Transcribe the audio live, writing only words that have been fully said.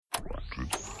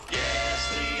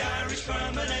Irish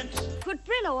permanent. Put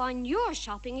Brillo on your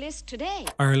shopping list today.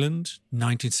 Ireland,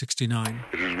 1969.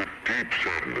 It is with deep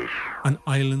sadness. An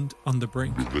island on the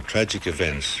brink. The tragic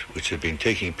events which have been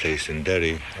taking place in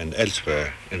Derry and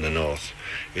elsewhere in the north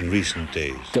in recent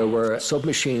days. There were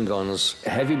submachine guns,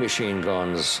 heavy machine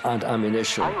guns and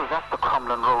ammunition. I was at the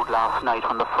Crumlin Road last night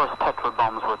when the first petrol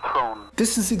bombs were thrown.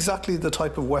 This is exactly the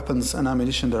type of weapons and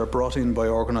ammunition that are brought in by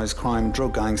organised crime,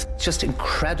 drug gangs. It's just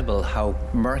incredible how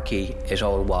murky it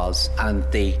all was and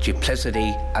the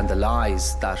duplicity and the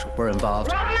lies that were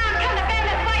involved. Wrong man can defend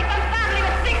his wife and family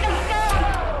with signal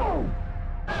stone.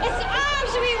 It's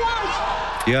arms we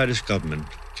want. The Irish government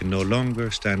can no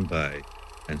longer stand by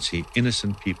and see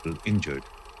innocent people injured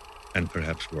and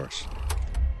perhaps worse.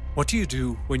 What do you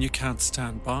do when you can't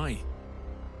stand by?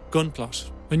 Gunplot,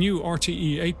 a new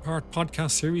RTE 8-part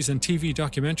podcast series and TV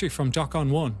documentary from Doc on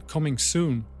One, coming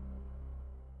soon.